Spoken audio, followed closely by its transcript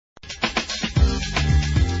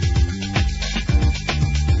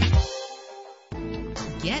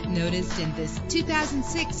Get noticed in this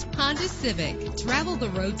 2006 Honda Civic. Travel the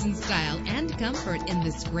roads in style and comfort in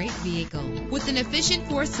this great vehicle. With an efficient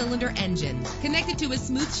 4-cylinder engine connected to a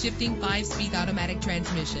smooth shifting 5-speed automatic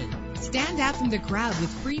transmission. Stand out from the crowd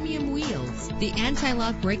with premium wheels. The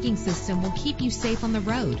anti-lock braking system will keep you safe on the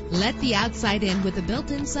road. Let the outside in with a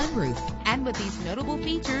built-in sunroof. And with these notable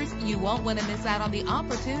features, you won't want to miss out on the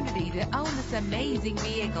opportunity to own this amazing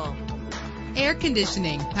vehicle. Air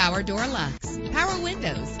conditioning, power door locks, power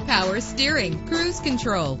windows, power steering, cruise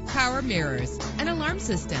control, power mirrors, an alarm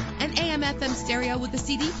system, an AM/FM stereo with a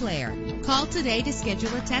CD player. Call today to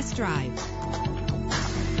schedule a test drive.